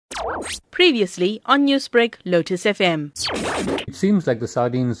Previously on Newsbreak Lotus FM. It seems like the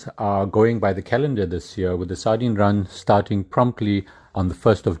sardines are going by the calendar this year, with the sardine run starting promptly on the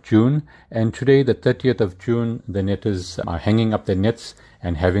 1st of June. And today, the 30th of June, the netters are hanging up their nets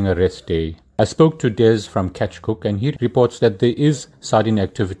and having a rest day. I spoke to Des from Catch Cook, and he reports that there is sardine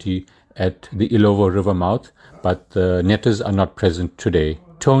activity at the Ilovo River mouth, but the netters are not present today.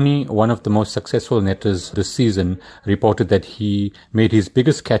 Tony, one of the most successful netters this season, reported that he made his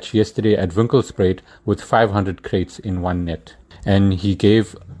biggest catch yesterday at Winkelspruit with 500 crates in one net. And he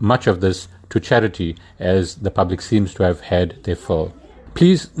gave much of this to charity, as the public seems to have had their fill.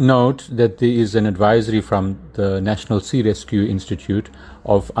 Please note that there is an advisory from the National Sea Rescue Institute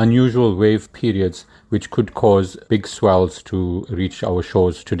of unusual wave periods which could cause big swells to reach our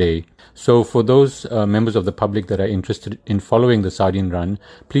shores today. So for those members of the public that are interested in following the sardine run,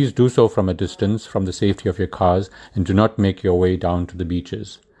 please do so from a distance, from the safety of your cars, and do not make your way down to the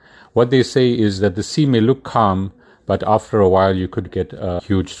beaches. What they say is that the sea may look calm, but after a while you could get a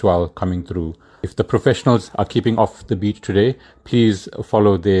huge swell coming through. If the professionals are keeping off the beach today, please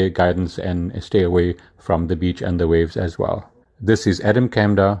follow their guidance and stay away from the beach and the waves as well. This is Adam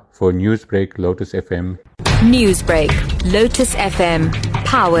Kamdar for Newsbreak Lotus FM. Newsbreak Lotus FM,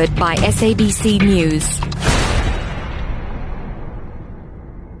 powered by SABC News.